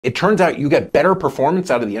It turns out you get better performance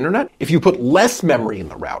out of the internet if you put less memory in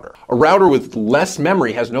the router. A router with less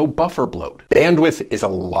memory has no buffer bloat. Bandwidth is a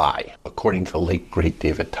lie, according to the late, great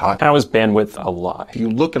David Taht. How is bandwidth a lie? If you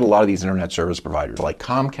look at a lot of these internet service providers, like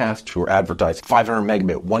Comcast, who are advertising 500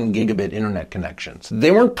 megabit, 1 gigabit internet connections, they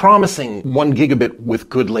weren't promising 1 gigabit with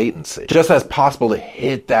good latency, just as possible to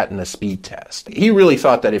hit that in a speed test. He really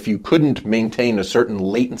thought that if you couldn't maintain a certain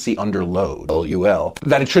latency under load, LUL,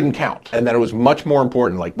 that it shouldn't count, and that it was much more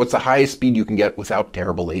important, like what's the highest speed you can get without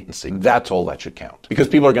terrible latency? That's all that should count. Because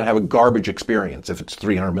people are going to have a garbage experience if it's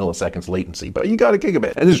 300 milliseconds latency, but you got a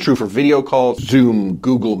gigabit. And this is true for video calls, Zoom,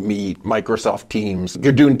 Google Meet, Microsoft Teams. If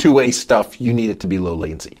you're doing two-way stuff, you need it to be low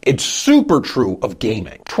latency. It's super true of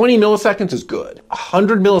gaming. 20 milliseconds is good.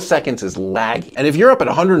 100 milliseconds is laggy. And if you're up at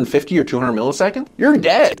 150 or 200 milliseconds, you're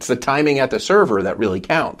dead. It's the timing at the server that really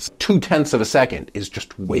counts. 0.2 of a second is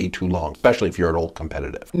just way too long, especially if you're at all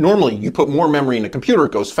competitive. Normally, you put more memory in a computer,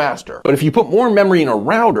 it goes faster. But if you put more memory in a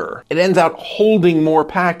router, it ends up holding more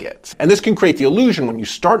packets. And this can create the illusion when you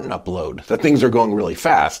start an upload that things are going really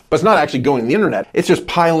fast, but it's not actually going to the internet, it's just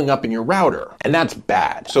piling up in your router. And that's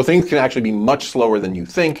bad. So things can actually be much slower than you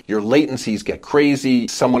think. Your latencies get crazy.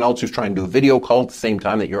 Someone else who's trying to do a video call at the same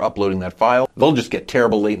time that you're uploading that file, they'll just get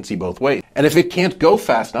terrible latency both ways. And if it can't go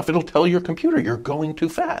fast enough, it'll tell your computer you're going too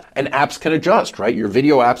fast. And apps can adjust, right? Your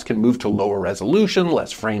video apps can move to lower resolution,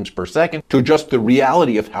 less frames per second, to adjust the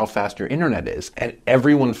reality of how fast your internet is. And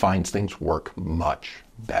everyone finds things work much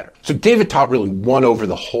better. So David Taht really won over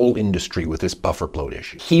the whole industry with this buffer bloat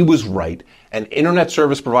issue. He was right, and internet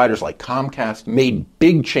service providers like Comcast made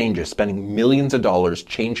big changes, spending millions of dollars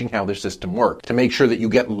changing how their system worked to make sure that you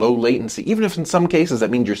get low latency, even if in some cases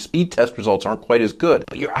that means your speed test results aren't quite as good,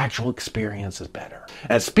 but your actual experience is better.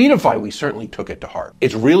 And at Speedify, we certainly took it to heart.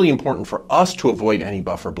 It's really important for us to avoid any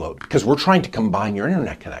buffer bloat because we're trying to combine your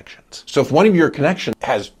internet connections. So if one of your connections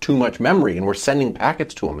has too much memory and we're sending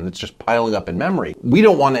packets to them and it's just piling up in memory, we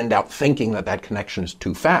don't want to end up thinking that that connection is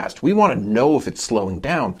too fast. We want to know if it's slowing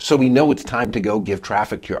down so we know it's time to go give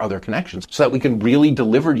traffic to your other connections so that we can really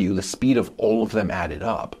deliver to you the speed of all of them added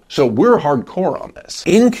up. So we're hardcore on this.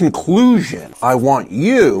 In conclusion, I want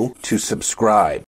you to subscribe.